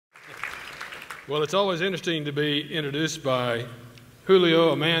Well, it's always interesting to be introduced by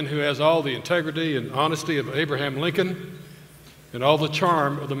Julio, a man who has all the integrity and honesty of Abraham Lincoln and all the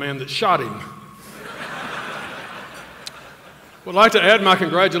charm of the man that shot him. Would like to add my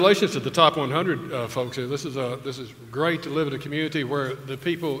congratulations to the top 100 folks here. This is great to live in a community where the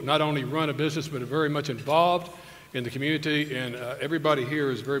people not only run a business but are very much involved in the community, and everybody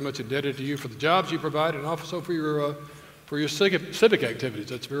here is very much indebted to you for the jobs you provide and also for your civic activities.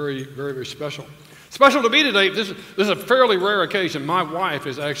 That's very, very, very special. Special to me today, this is a fairly rare occasion. My wife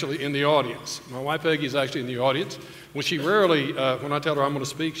is actually in the audience. My wife Peggy is actually in the audience. When she rarely, when I tell her I'm going to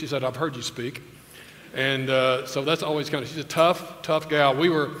speak, she said, "I've heard you speak." And so that's always kind of, she's a tough gal.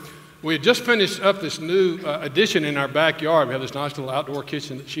 We had just finished up this new addition in our backyard. We have this nice little outdoor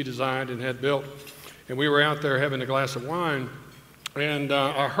kitchen that she designed and had built. And we were out there having a glass of wine, and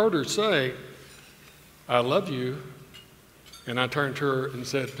I heard her say, "I love you." And I turned to her and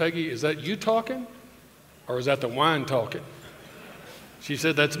said, "Peggy, is that you talking, or is that the wine talking?" She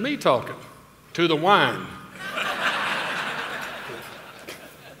said, "That's me talking to the wine."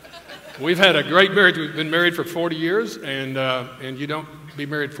 We've had a great marriage. We've been married for 40 years, and you don't be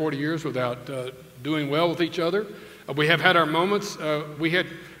married 40 years without doing well with each other. We have had our moments. We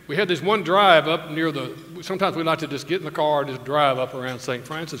had this one drive up near sometimes we like to just get in the car and just drive up around St.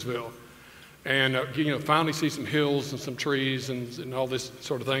 Francisville and finally see some hills and some trees and all this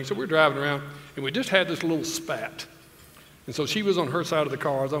sort of thing. So we're driving around, and we just had this little spat. And so she was on her side of the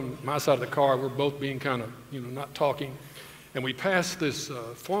car, I was on my side of the car. We're both being kind of, not talking. And we passed this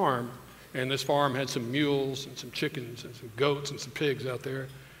farm, and this farm had some mules and some chickens and some goats and some pigs out there.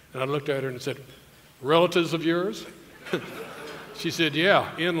 And I looked at her and said, "Relatives of yours?" She said, "Yeah,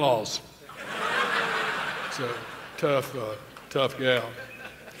 in-laws." So tough gal.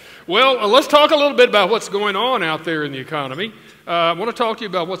 Well, let's talk a little bit about what's going on out there in the economy. I want to talk to you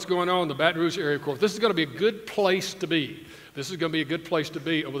about what's going on in the Baton Rouge area. Of course, this is going to be a good place to be. This is going to be a good place to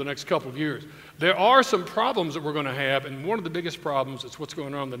be over the next couple of years. There are some problems that we're going to have, and one of the biggest problems is what's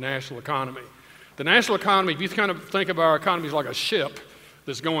going on in the national economy. The national economy, if you kind of think of our economy as like a ship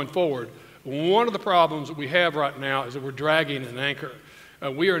that's going forward, one of the problems that we have right now is that we're dragging an anchor.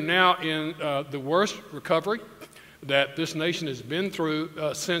 We are now in the worst recovery that this nation has been through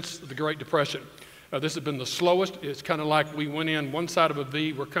since the Great Depression. This has been the slowest. It's kind of like we went in one side of a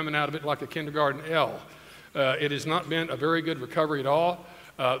V, we're coming out of it like a kindergarten L. It has not been a very good recovery at all.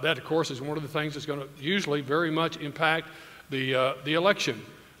 That, of course, is one of the things that's going to usually very much impact the election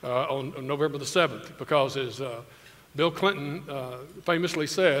on November the 7th, because as Bill Clinton famously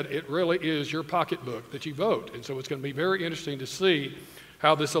said, it really is your pocketbook that you vote. And so it's going to be very interesting to see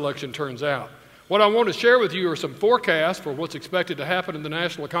how this election turns out. What I want to share with you are some forecasts for what's expected to happen in the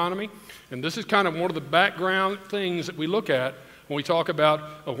national economy. And this is kind of one of the background things that we look at when we talk about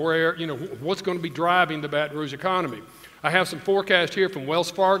what's going to be driving the Baton Rouge economy. I have some forecasts here from Wells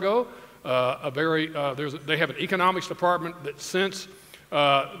Fargo. They have an economics department that since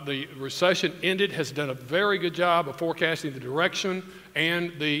the recession ended has done a very good job of forecasting the direction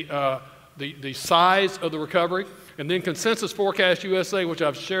and the size of the recovery. And then Consensus Forecast USA, which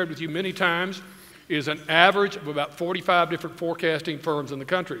I've shared with you many times, is an average of about 45 different forecasting firms in the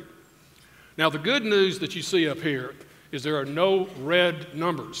country. Now, the good news that you see up here is there are no red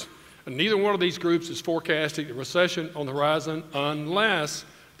numbers. And neither one of these groups is forecasting a recession on the horizon unless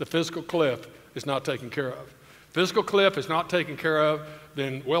the fiscal cliff is not taken care of. Fiscal cliff is not taken care of,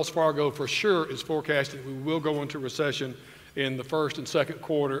 then Wells Fargo for sure is forecasting we will go into recession in the first and second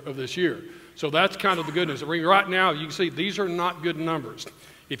quarter of this year. So that's kind of the good news. Right now, you can see these are not good numbers.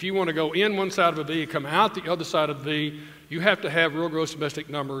 If you want to go in one side of a V and come out the other side of the V, you have to have real gross domestic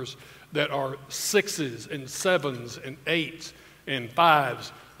numbers that are 6s and 7s and 8s and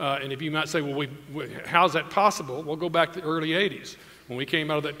 5s. And if you might say, well, how's that possible? We'll go back to the early 80s. When we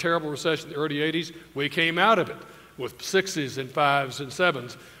came out of that terrible recession in the early 80s, we came out of it with 6s and 5s and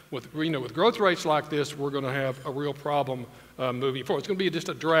 7s. With growth rates like this, we're going to have a real problem moving forward. It's going to be just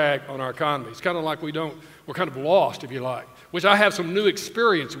a drag on our economy. It's kind of like we're kind of lost, if you like, which I have some new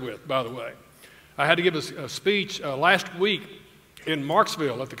experience with, by the way. I had to give a speech last week in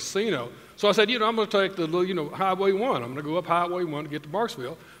Marksville at the casino. So I said, I'm going to take the Highway 1. I'm going to go up Highway 1 to get to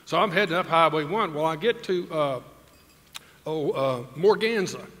Marksville. So I'm heading up Highway 1. Well, I get to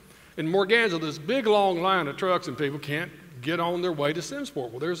Morganza. In Morganza, this big, long line of trucks and people can't get on their way to Simmsport.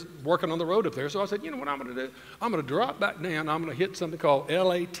 Well, there's working on the road up there. So I said, what I'm going to do? I'm going to drop back down. I'm going to hit something called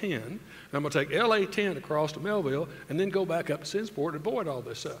LA-10. And I'm going to take LA-10 across to Melville and then go back up to Simmsport and avoid all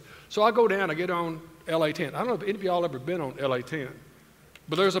this stuff. So I go down, I get on LA-10. I don't know if any of y'all ever been on LA-10,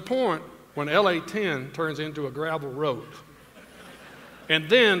 but there's a point when LA-10 turns into a gravel road. And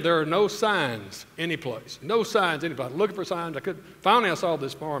then there are no signs anyplace. No signs anyplace. Looking for signs. Finally, I saw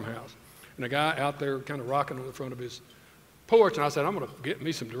this farmhouse. And a guy out there kind of rocking on the front of his porch. And I said, I'm going to get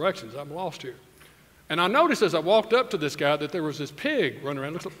me some directions. I'm lost here. And I noticed as I walked up to this guy that there was this pig running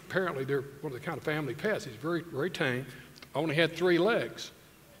around. Looks like apparently they're one of the kind of family pets. He's very, very tame. Only had 3 legs.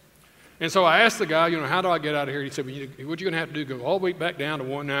 And so I asked the guy, how do I get out of here? He said, well, what you're going to have to do, go all the way back down to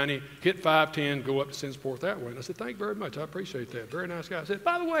 190, hit 510, go up to Sinsport that way. And I said, thank you very much. I appreciate that. Very nice guy. I said,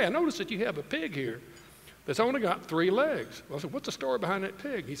 by the way, I noticed that you have a pig here that's only got 3 legs. Well, I said, what's the story behind that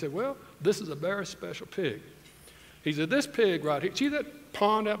pig? He said, well, this is a very special pig. He said, this pig right here, see that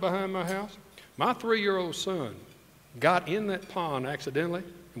pond out behind my house? My 3-year-old son got in that pond accidentally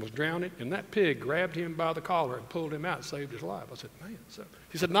and was drowning, and that pig grabbed him by the collar and pulled him out and saved his life. I said, man. So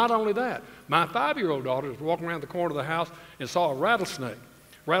he said, not only that, my 5-year-old daughter was walking around the corner of the house and saw a rattlesnake.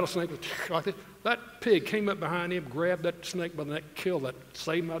 Rattlesnake was like this. That pig came up behind him, grabbed that snake by the neck, killed that,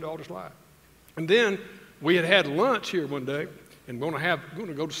 saved my daughter's life. And then we had lunch here one day, and going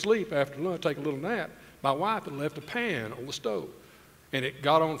to go to sleep after lunch, take a little nap. My wife had left a pan on the stove, and it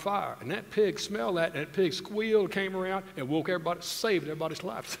got on fire. And that pig smelled that, and that pig squealed, came around, and woke everybody, saved everybody's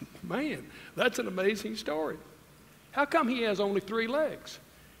life. I said, man, that's an amazing story. How come he has only 3 legs?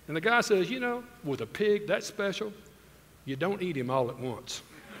 And the guy says, with a pig that special, you don't eat him all at once.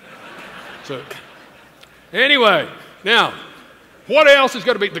 So anyway, now, what else is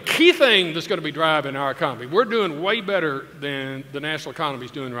going to be the key thing that's going to be driving our economy? We're doing way better than the national economy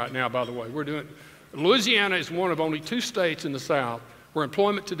is doing right now, by the way. Louisiana is one of only 2 states in the South where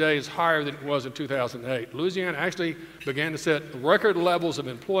employment today is higher than it was in 2008. Louisiana actually began to set record levels of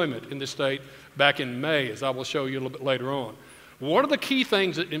employment in this state back in May, as I will show you a little bit later on. One of the key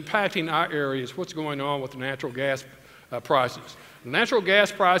things that impacting our area is what's going on with the natural gas prices. Natural gas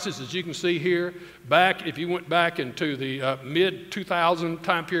prices, as you can see here, if you went back into the mid-2000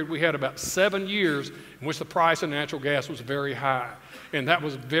 time period, we had about 7 years in which the price of natural gas was very high. And that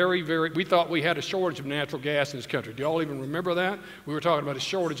was we thought we had a shortage of natural gas in this country. Do you all even remember that? We were talking about a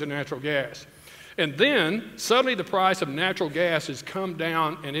shortage of natural gas. And then, suddenly the price of natural gas has come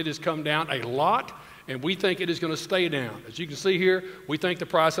down, and it has come down a lot, and we think it is going to stay down. As you can see here, we think the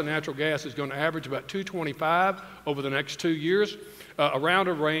price of natural gas is going to average about $2.25 over the next 2 years, around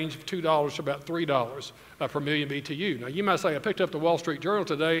a range of $2 to about $3 per million BTU. Now, you might say, I picked up the Wall Street Journal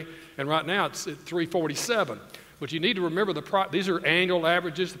today, and right now it's at $3.47. But you need to remember these are annual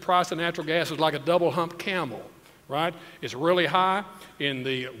averages. The price of natural gas is like a double-hump camel, right? It's really high in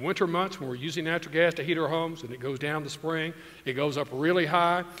the winter months when we're using natural gas to heat our homes, and it goes down in the spring. It goes up really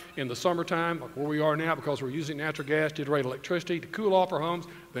high in the summertime, like where we are now, because we're using natural gas to generate electricity to cool off our homes.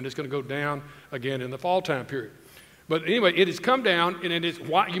 Then it's going to go down again in the fall time period. But anyway, it has come down, and it is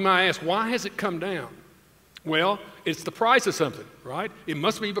why you might ask, why has it come down? Well, it's the price of something, right? It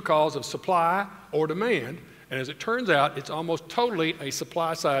must be because of supply or demand. And as it turns out, it's almost totally a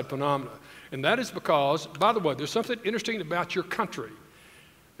supply-side phenomenon. And that is because, by the way, there's something interesting about your country.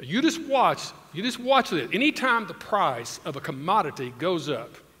 You just watch this. Anytime the price of a commodity goes up,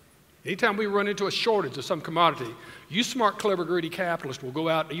 anytime we run into a shortage of some commodity, you smart, clever, greedy capitalists will go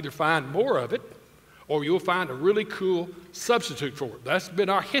out and either find more of it, or you'll find a really cool substitute for it. That's been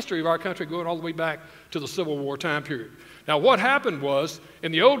our history of our country going all the way back to the Civil War time period. Now, what happened was,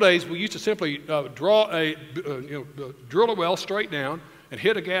 in the old days, we used to simply drill a well straight down and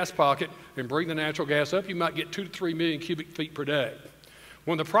hit a gas pocket and bring the natural gas up. You might get 2 to 3 million cubic feet per day.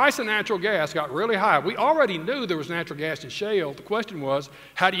 When the price of natural gas got really high, we already knew there was natural gas in shale. The question was,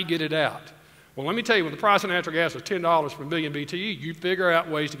 how do you get it out? Well, let me tell you, when the price of natural gas was $10 per million BTU, you figure out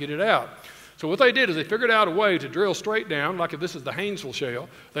ways to get it out. So what they did is they figured out a way to drill straight down, like if this is the Haynesville Shale.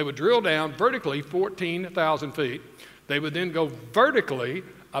 They would drill down vertically 14,000 feet. They would then go vertically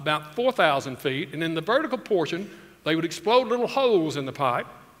about 4,000 feet, and in the vertical portion, they would explode little holes in the pipe,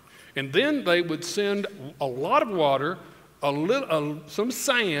 and then they would send a lot of water, some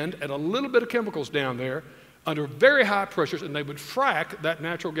sand, and a little bit of chemicals down there under very high pressures, and they would frack that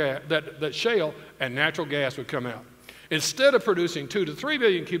natural gas, that shale, and natural gas would come out. Instead of producing 2 to 3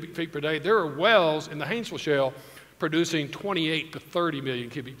 million cubic feet per day, there are wells in the Haynesville Shale producing 28 to 30 million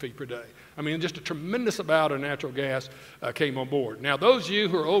cubic feet per day. I mean, just a tremendous amount of natural gas came on board. Now, those of you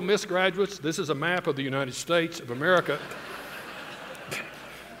who are Ole Miss graduates, this is a map of the United States of America.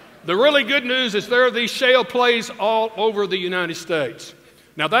 The really good news is there are these shale plays all over the United States.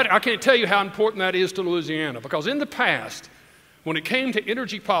 Now, I can't tell you how important that is to Louisiana, because in the past, when it came to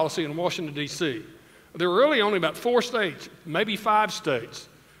energy policy in Washington, D.C., there were really only about 4 states, maybe 5 states,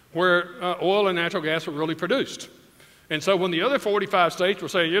 where oil and natural gas were really produced. And so when the other 45 states were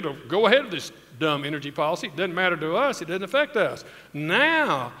saying, you know, go ahead with this dumb energy policy, it doesn't matter to us, it doesn't affect us.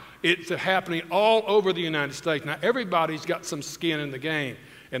 Now it's happening all over the United States. Now everybody's got some skin in the game,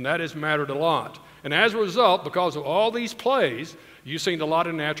 and that has mattered a lot. And as a result, because of all these plays, you've seen a lot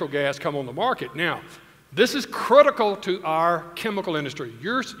of natural gas come on the market. Now, this is critical to our chemical industry.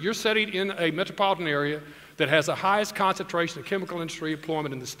 You're sitting in a metropolitan area that has the highest concentration of chemical industry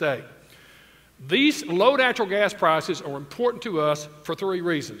employment in the state. These low natural gas prices are important to us for three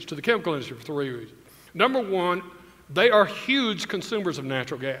reasons, to the chemical industry for three reasons. Number one, they are huge consumers of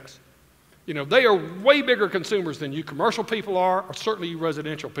natural gas. You know, they are way bigger consumers than you commercial people are, or certainly you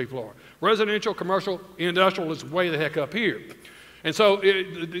residential people are. Residential, commercial, industrial is way the heck up here. And so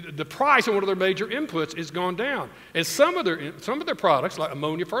the price of one of their major inputs has gone down. And some of their products, like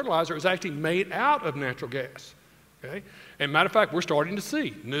ammonia fertilizer, is actually made out of natural gas. Okay? And matter of fact, we're starting to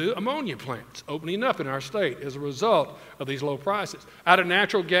see new ammonia plants opening up in our state as a result of these low prices. Out of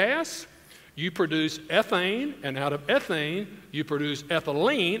natural gas, you produce ethane, and out of ethane, you produce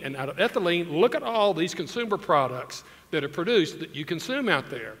ethylene, and out of ethylene, look at all these consumer products that are produced that you consume out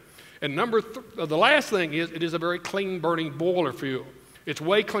there. And the last thing is, it is a very clean burning boiler fuel. It's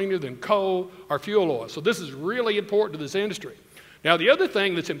way cleaner than coal or fuel oil. So this is really important to this industry. Now, the other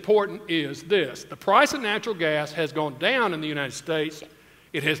thing that's important is this. The price of natural gas has gone down in the United States.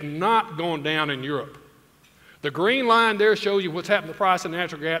 It has not gone down in Europe. The green line there shows you what's happened to the price of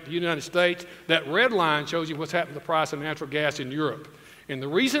natural gas in the United States. That red line shows you what's happened to the price of natural gas in Europe. And the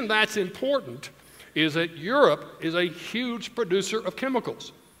reason that's important is that Europe is a huge producer of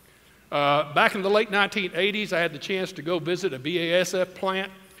chemicals. Back in the late 1980s, I had the chance to go visit a BASF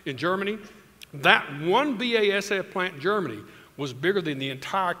plant in Germany. That one BASF plant in Germany was bigger than the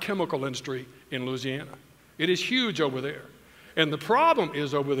entire chemical industry in Louisiana. It is huge over there. And the problem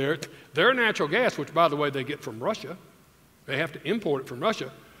is over there, their natural gas, which by the way they get from Russia, they have to import it from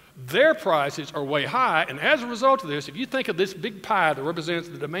Russia, their prices are way high. And as a result of this, if you think of this big pie that represents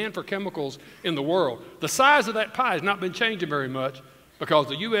the demand for chemicals in the world, the size of that pie has not been changing very much, because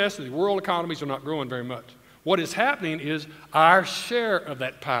the U.S. and the world economies are not growing very much. What is happening is our share of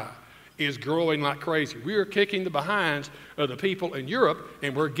that pie is growing like crazy. We are kicking the behinds of the people in Europe,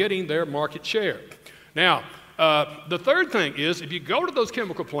 and we're getting their market share. Now, the third thing is, if you go to those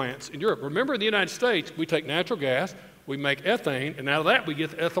chemical plants in Europe, remember in the United States, we take natural gas, we make ethane, and out of that we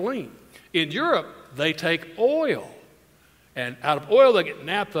get ethylene. In Europe, they take oil, and out of oil they get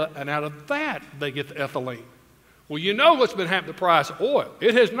naphtha, and out of that they get the ethylene. Well, you know what's been happening to the price of oil.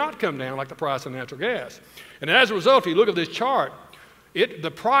 It has not come down like the price of natural gas. And as a result, if you look at this chart,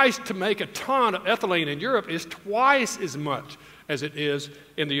 the price to make a ton of ethylene in Europe is twice as much as it is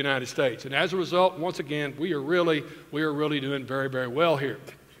in the United States. And as a result, once again, we are really doing very, very well here.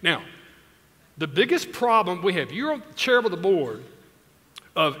 Now, the biggest problem we have, you're on the chair of the board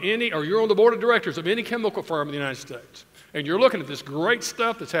of any, or you're on the board of directors of any chemical firm in the United States, and you're looking at this great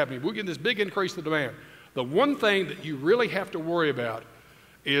stuff that's happening. We're getting this big increase in demand. The one thing that you really have to worry about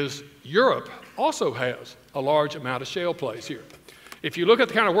is Europe also has a large amount of shale plays here. If you look at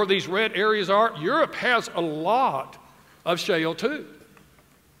kind of where these red areas are, Europe has a lot of shale too.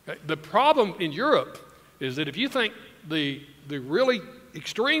 Okay? The problem in Europe is that if you think the really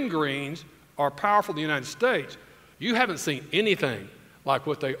extreme greens are powerful in the United States, you haven't seen anything like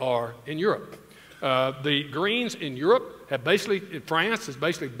what they are in Europe. The greens in Europe have basically, France has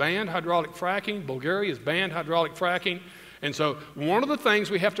basically banned hydraulic fracking. Bulgaria has banned hydraulic fracking. And so one of the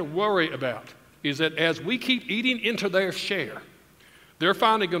things we have to worry about is that as we keep eating into their share, they're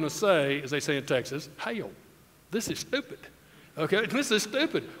finally going to say, as they say in Texas, "Hell, this is stupid." Okay, this is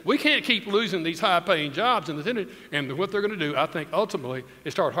stupid. We can't keep losing these high-paying jobs in the industry. And what they're going to do, I think, ultimately,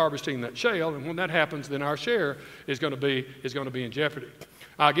 is start harvesting that shale. And when that happens, then our share is going to be in jeopardy.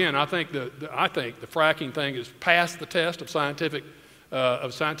 Again, I think the fracking thing is past the test of scientific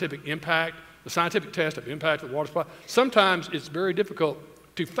impact, the scientific test of impact of the water supply. Sometimes it's very difficult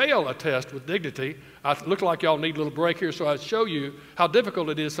to fail a test with dignity. I look like y'all need a little break here, so I'll show you how difficult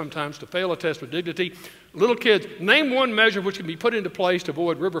it is sometimes to fail a test with dignity. Little kids, name one measure which can be put into place to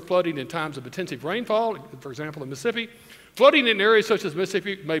avoid river flooding in times of intensive rainfall, for example, in Mississippi. Flooding in areas such as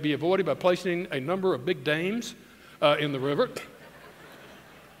Mississippi may be avoided by placing a number of big dames in the river.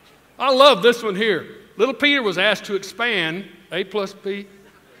 I love this one here. Little Peter was asked to expand A plus B.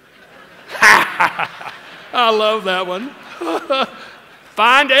 I love that one.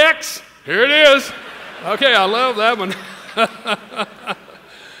 Find X. Here it is. Okay, I love that one.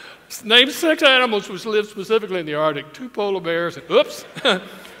 Name 6 animals which live specifically in the Arctic. 2 polar bears, and, oops,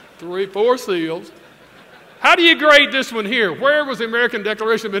 4 seals. How do you grade this one here? Where was the American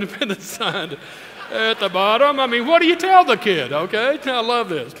Declaration of Independence signed? at the bottom. I mean, what do you tell the kid, okay? I love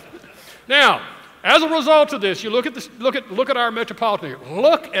this. Now, as a result of this, you look at our metropolitan area.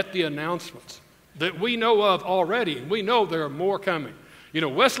 Look at the announcements that we know of already, and we know there are more coming. You know,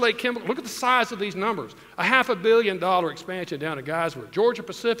 Westlake Chemical, look at the size of these numbers. A $500 million expansion down to Geismar. Georgia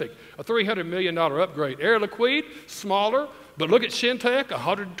Pacific, a $300 million upgrade. Air Liquide, smaller, but look at Shintech, a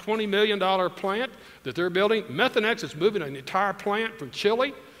 $120 million plant that they're building. Methanex is moving an entire plant from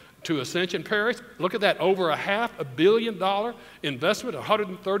Chile to Ascension Parish. Look at that, over a $500 million investment,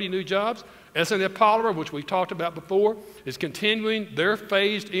 130 new jobs. S&F Polymer, which we talked about before, is continuing their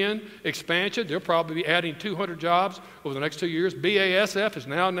phased-in expansion. They'll probably be adding 200 jobs over the next 2 years. BASF has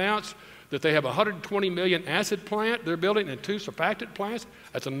now announced that they have a 120 million acid plant they're building and 2 surfactant plants.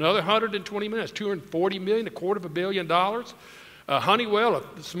 That's another 120 million. That's 240 million, $250 million. Honeywell, a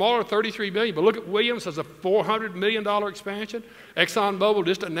smaller 33 million, but look at Williams has a $400 million expansion. ExxonMobil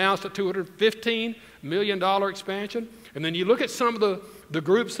just announced a $215 million expansion. And then you look at some of the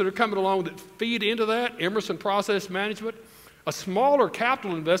groups that are coming along that feed into that. Emerson Process Management, a smaller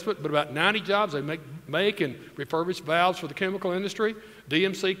capital investment, but about 90 jobs. They make and refurbish valves for the chemical industry.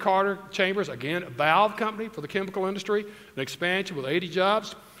 DMC Carter Chambers, again, a valve company for the chemical industry, an expansion with 80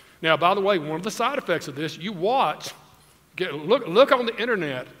 jobs. Now, by the way, one of the side effects of this, you watch, look on the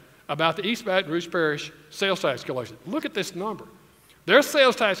internet about the East Baton Rouge Parish sales tax collection. Look at this number. Their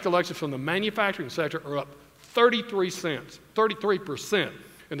sales tax collections from the manufacturing sector are up 33%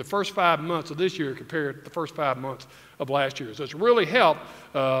 in the first 5 months of this year compared to the first 5 months of last year. So it's really helped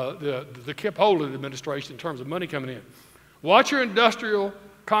the Kip Holden administration in terms of money coming in. Watch your industrial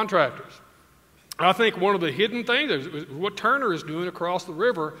contractors. I think one of the hidden things is what Turner is doing across the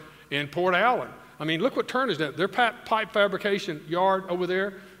river in Port Allen. I mean, look what Turner's done. Their pipe fabrication yard over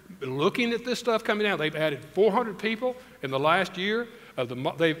there, looking at this stuff coming out, they've added 400 people in the last year. To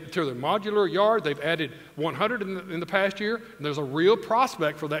their modular yard, they've added 100 in the past year, and there's a real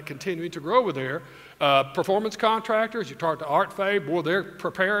prospect for that continuing to grow over there. Performance contractors, you talk to Art Fabe, boy, they're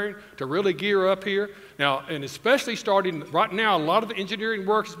preparing to really gear up here. Now, and especially starting right now, a lot of the engineering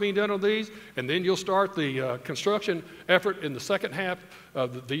work is being done on these, and then you'll start the construction effort in the second half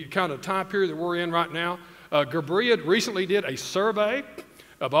of the kind of time period that we're in right now. Gabria recently did a survey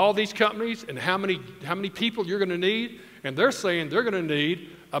of all these companies and how many people you're going to need. And they're saying they're going to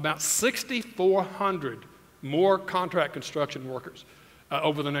need about 6,400 more contract construction workers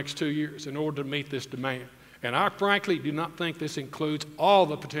over the next 2 years in order to meet this demand. And I frankly do not think this includes all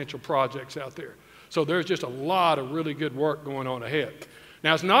the potential projects out there. So there's just a lot of really good work going on ahead.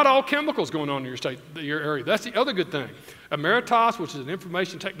 Now, it's not all chemicals going on in your area. That's the other good thing. Emeritus, which is an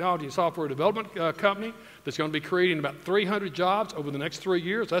information technology and software development company that's going to be creating about 300 jobs over the next 3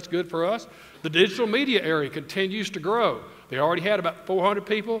 years. That's good for us. The digital media area continues to grow. They already had about 400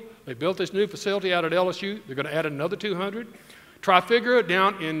 people. They built this new facility out at LSU. They're going to add another 200. Trifigura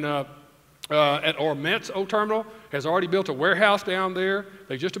down in at Ormet's old terminal has already built a warehouse down there.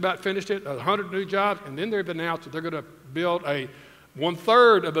 They just about finished it, 100 new jobs, and then they've announced that they're going to build a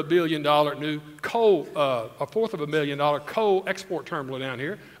 $1/3 billion new coal, $1/4 billion coal export terminal down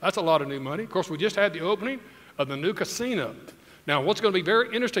here. That's a lot of new money. Of course, we just had the opening of the new casino. Now, what's going to be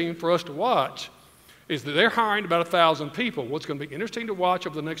very interesting for us to watch is that they're hiring about 1,000 people. What's going to be interesting to watch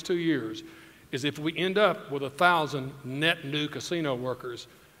over the next 2 years is if we end up with 1,000 net new casino workers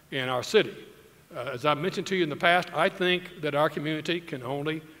in our city. As I mentioned to you in the past, I think that our community can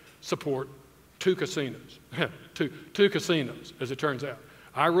only support 2 casinos, two casinos, as it turns out.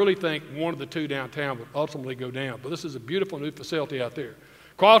 I really think one of the 2 downtown would ultimately go down, but this is a beautiful new facility out there.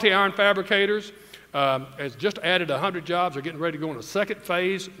 Quality Iron Fabricators has just added 100 jobs. They're getting ready to go in a second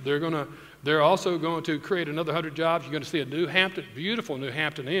phase. They're also going to create another 100 jobs. You're going to see a New Hampton, beautiful New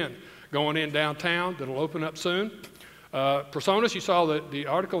Hampton Inn going in downtown that'll open up soon. Personas, you saw the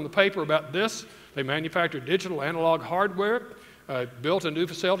article in the paper about this. They manufacture digital analog hardware. Built a new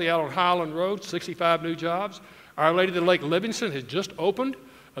facility out on Highland Road, 65 new jobs. Our Lady of the Lake Livingston has just opened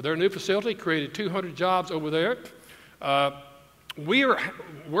their new facility, created 200 jobs over there. We're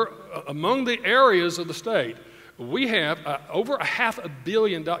among the areas of the state. We have over $500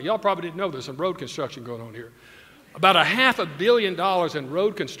 million. Y'all probably didn't know there's some road construction going on here. About $500 million in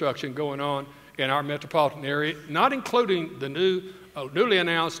road construction going on in our metropolitan area, not including the newly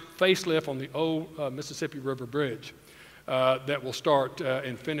announced facelift on the old Mississippi River Bridge. That will start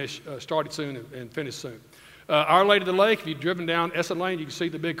and finish, started soon and finish soon. Our Lady of the Lake, if you've driven down Essen Lane, you can see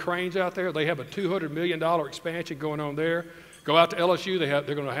the big cranes out there. They have a $200 million expansion going on there. Go out to LSU,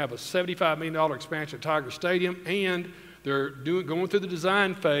 they're going to have a $75 million expansion at Tiger Stadium, and they're going through the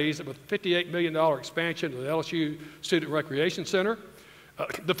design phase of a $58 million expansion of the LSU Student Recreation Center.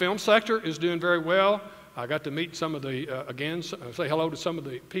 The film sector is doing very well. I got to meet some of the, say hello to some of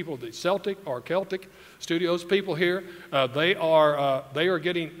the people, the Celtic or Celtic Studios people here. They're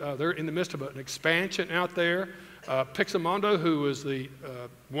in the midst of an expansion out there. Pixamondo, who is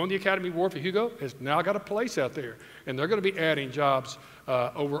won the Academy Award for Hugo, has now got a place out there, and they're going to be adding jobs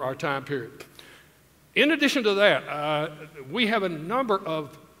over our time period. In addition to that, we have a number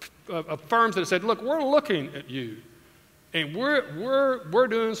of firms that have said, look, we're looking at you. And we're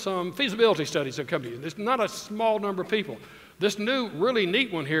doing some feasibility studies that come to you. There's not a small number of people. This new, really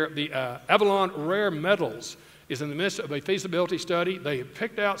neat one here, the Avalon Rare Metals, is in the midst of a feasibility study. They have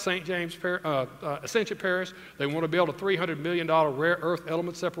picked out St. James, Ascension Parish. They want to build a $300 million rare earth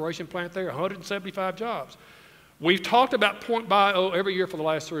element separation plant there, 175 jobs. We've talked about Point Bio every year for the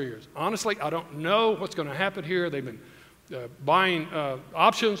last 3 years. Honestly, I don't know what's going to happen here. They've been buying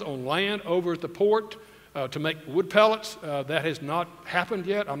options on land over at the port to make wood pellets. That has not happened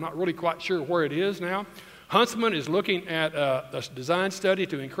yet. I'm not really quite sure where it is now. Huntsman is looking at a design study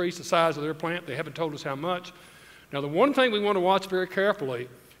to increase the size of their plant. They haven't told us how much. Now, the one thing we want to watch very carefully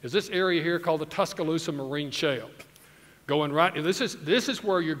is this area here called the Tuscaloosa Marine Shale. Going right, and this is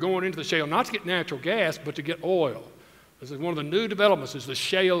where you're going into the shale, not to get natural gas, but to get oil. This is one of the new developments, is the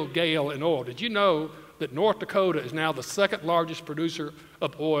shale gale in oil. Did you know that North Dakota is now the second largest producer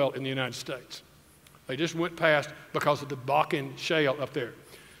of oil in the United States? They just went past because of the Bakken shale up there.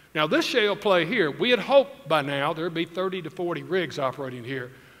 Now, this shale play here, we had hoped by now there would be 30 to 40 rigs operating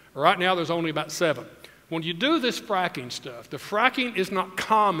here. Right now, there's only about 7. When you do this fracking stuff, the fracking is not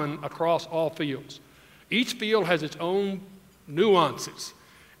common across all fields. Each field has its own nuances,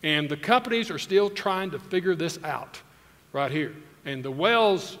 and the companies are still trying to figure this out right here. And the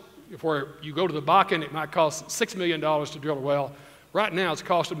wells, where you go to the Bakken, it might cost $6 million to drill a well. Right now, it's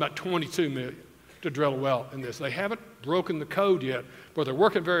costing about $22 million to drill a well in this. They haven't broken the code yet, but they're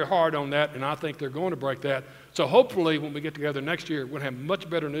working very hard on that, and I think they're going to break that. So hopefully, when we get together next year, we'll have much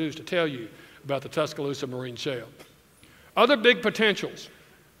better news to tell you about the Tuscaloosa Marine Shale. Other big potentials.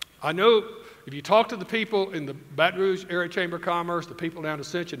 I know if you talk to the people in the Baton Rouge Area Chamber of Commerce, the people down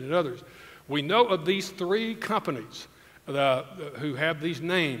Ascension and others, we know of these 3 companies who have these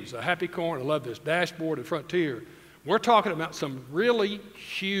names, Happy Corn, I love this, Dashboard and Frontier. We're talking about some really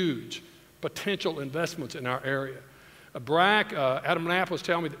huge potential investments in our area. BRAC, Adam Knapp was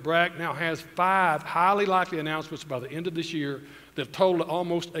telling me that BRAC now has 5 highly likely announcements by the end of this year that total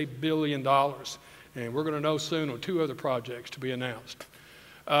almost $1 billion. And we're going to know soon on 2 other projects to be announced.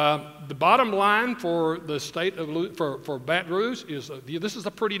 The bottom line for the state of for Baton Rouge is this is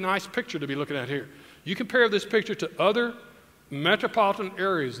a pretty nice picture to be looking at here. You compare this picture to other metropolitan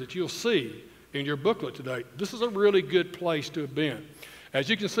areas that you'll see in your booklet today. This is a really good place to have been. As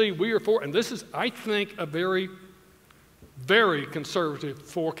you can see, we are and this is, I think, a very, very conservative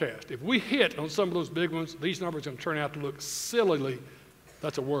forecast. If we hit on some of those big ones, these numbers are going to turn out to look sillily,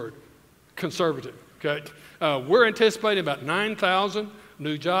 that's a word, conservative, okay? We're anticipating about 9,000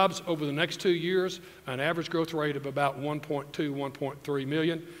 new jobs over the next 2 years, an average growth rate of about 1.2, 1.3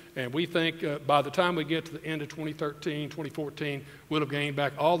 million. And we think by the time we get to the end of 2013, 2014, we'll have gained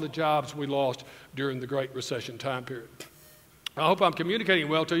back all the jobs we lost during the Great Recession time period. I hope I'm communicating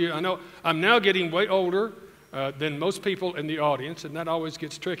well to you. I know I'm now getting way older than most people in the audience, and that always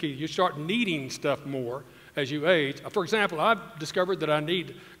gets tricky. You start needing stuff more as you age. For example, I've discovered that I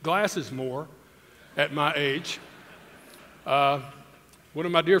need glasses more at my age. One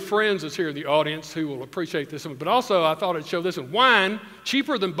of my dear friends is here in the audience who will appreciate this one, but also I thought I'd show this one. Wine,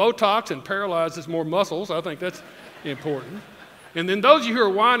 cheaper than Botox and paralyzes more muscles. I think that's important. And then those of you who are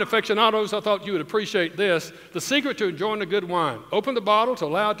wine aficionados, I thought you would appreciate this. The secret to enjoying a good wine. Open the bottle to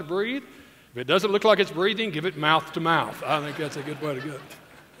allow it to breathe. If it doesn't look like it's breathing, give it mouth to mouth. I think that's a good way to go.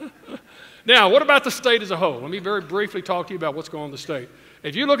 Now, what about the state as a whole? Let me very briefly talk to you about what's going on in the state.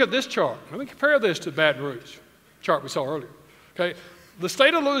 If you look at this chart, let me compare this to Baton Rouge, chart we saw earlier. Okay, the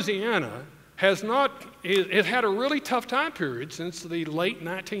state of Louisiana has it had a really tough time period since the late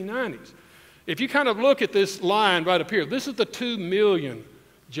 1990s. If you kind of look at this line right up here, this is the 2 million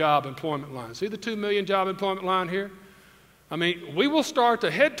job employment line. See the 2 million job employment line here? I mean, we will start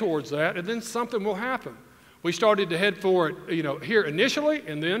to head towards that, and then something will happen. We started to head for it, here initially,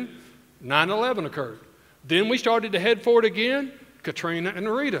 and then 9/11 occurred. Then we started to head for it again. Katrina and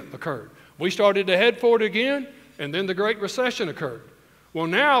Rita occurred. We started to head for it again, and then the Great Recession occurred. Well,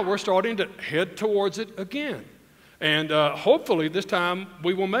 now we're starting to head towards it again. And hopefully this time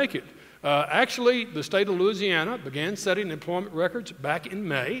we will make it. Actually, the state of Louisiana began setting employment records back in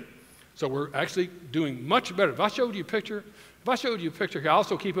May. So we're actually doing much better. If I showed you a picture here, I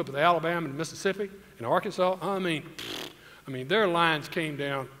also keep up with Alabama and Mississippi and Arkansas. I mean, mean, their lines came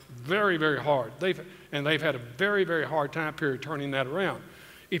down very, very hard. They've had a very, very hard time period turning that around.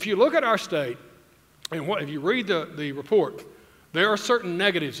 If you look at our state, and if you read the report, there are certain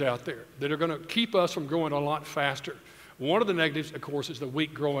negatives out there that are going to keep us from growing a lot faster. One of the negatives, of course, is the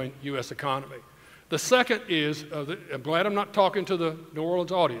weak growing U.S. economy. The second is, I'm glad I'm not talking to the New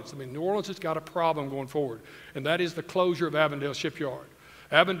Orleans audience. I mean, New Orleans has got a problem going forward, and that is the closure of Avondale Shipyard.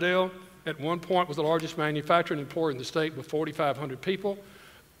 Avondale, at one point, was the largest manufacturing employer in the state with 4,500 people.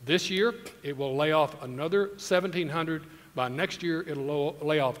 This year, it will lay off another 1,700. By next year, it'll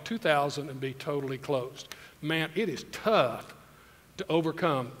lay off 2,000 and be totally closed. Man, it is tough to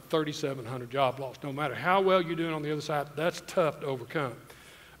overcome 3,700 job loss. No matter how well you're doing on the other side, that's tough to overcome.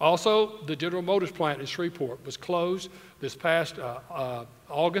 Also, the General Motors plant in Shreveport was closed this past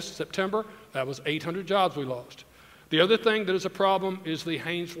August, September. That was 800 jobs we lost. The other thing that is a problem is the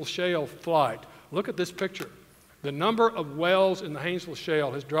Haynesville Shale flight. Look at this picture. The number of wells in the Haynesville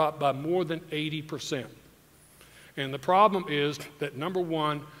Shale has dropped by more than 80%. And the problem is that, number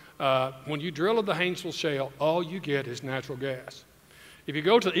one, when you drill in the Haynesville Shale, all you get is natural gas. If you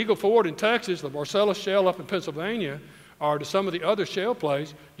go to the Eagle Ford in Texas, the Marcellus Shale up in Pennsylvania, or to some of the other shale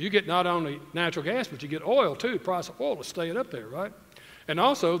plays, you get not only natural gas, but you get oil too. The price of oil is staying up there, right? And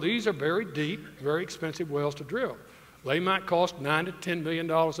also, these are very deep, very expensive wells to drill. They might cost $9 to $10 million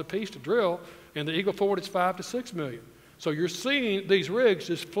a piece to drill. In the Eagle Ford, it's $5 to $6 million. So you're seeing these rigs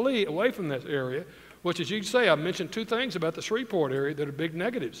just flee away from this area, which, as you can say, I mentioned two things about the Shreveport area that are big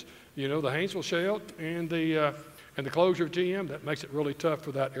negatives. You know, the Haynesville Shale and the closure of GM. That makes it really tough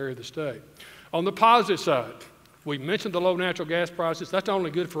for that area of the state. On the positive side, we mentioned the low natural gas prices. That's not only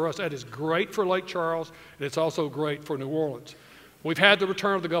good for us. That is great for Lake Charles, and it's also great for New Orleans. We've had the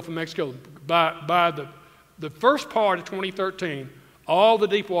return of the Gulf of Mexico. By the first part of 2013, all the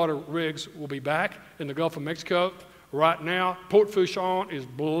deepwater rigs will be back in the Gulf of Mexico. Right now, Port Fourchon is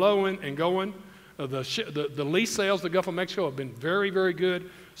blowing and going. The lease sales to the Gulf of Mexico have been very, very good.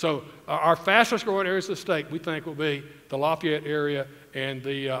 So our fastest growing areas of the state, we think, will be the Lafayette area and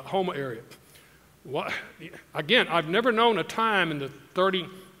the Houma area. Again, I've never known a time in the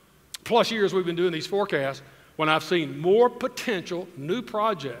 30-plus years we've been doing these forecasts when I've seen more potential new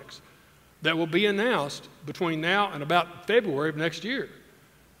projects that will be announced between now and about February of next year.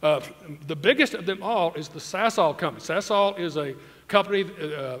 The biggest of them all is the Sasol company. Sasol is a company,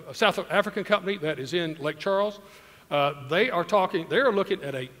 a South African company that is in Lake Charles. They are looking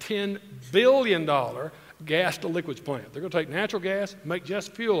at a $10 billion gas to liquids plant. They're going to take natural gas, make jet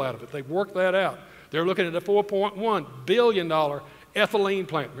fuel out of it. They've worked that out. They're looking at a $4.1 billion ethylene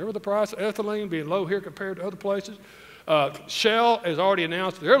plant. Remember the price of ethylene being low here compared to other places? Shell has already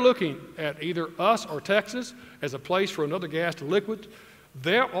announced they're looking at either us or Texas as a place for another gas to liquids.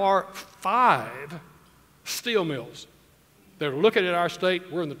 There are 5 steel mills that are looking at our state.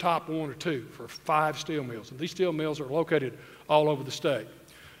 We're in the top 1 or 2 for 5 steel mills. And these steel mills are located all over the state.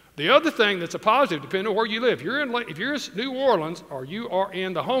 The other thing that's a positive, depending on where you live, if you're in New Orleans or you are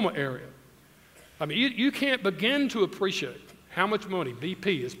in the Houma area, I mean, you can't begin to appreciate how much money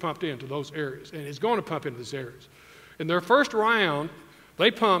BP has pumped into those areas and is going to pump into these areas. In their first round,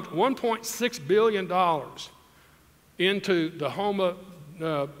 they pumped $1.6 billion into the Houma,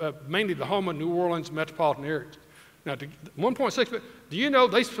 mainly the Houma, New Orleans metropolitan areas. Now, 1.6 billion, do you know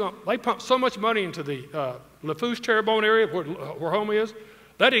they pumped so much money into the Lafourche Terrebonne area where Houma is?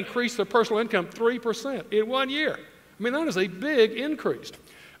 That increased their personal income 3% in 1 year. I mean, that is a big increase.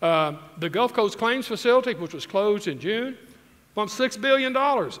 The Gulf Coast Claims Facility, which was closed in June, pumped $6 billion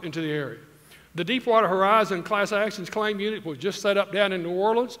into the area. The Deepwater Horizon Class Actions Claim Unit, was just set up down in New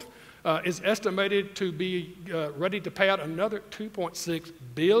Orleans, is estimated to be ready to pay out another $2.6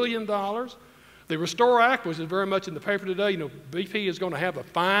 billion. The Restore Act, which is very much in the paper today, you know, BP is going to have a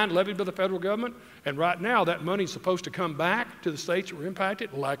fine levied by the federal government, and right now that money is supposed to come back to the states that were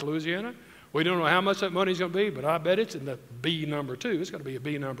impacted, like Louisiana. We don't know how much that money is going to be, but I bet it's in the B number too. It's going to be a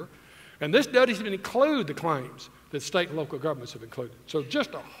B number. And this doesn't even include the claims that state and local governments have included. So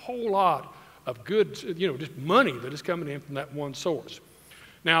just a whole lot of good, you know, just money that is coming in from that one source.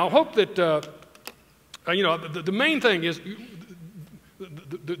 Now, I hope that, you know, the main thing is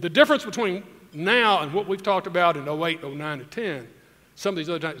the difference between now and what we've talked about in 08, 09, and 10, some of these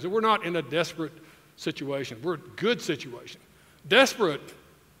other times, is that we're not in a desperate situation. We're in a good situation. Desperate,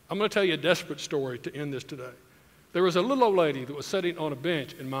 I'm going to tell you a desperate story to end this today. There was a little old lady that was sitting on a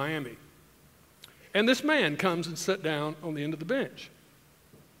bench in Miami, and this man comes and sits down on the end of the bench.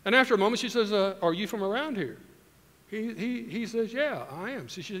 And after a moment, she says, are you from around here? He says, yeah, I am.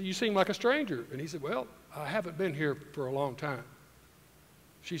 She said, you seem like a stranger. And he said, well, I haven't been here for a long time.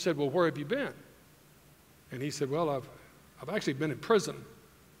 She said, well, where have you been? And he said, well, I've actually been in prison.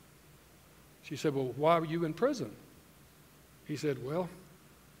 She said, well, why were you in prison? He said, well,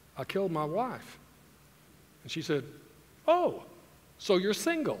 I killed my wife. And she said, oh, so you're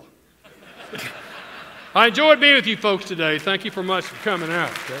single. I enjoyed being with you folks today. Thank you so much for coming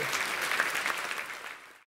out. Okay?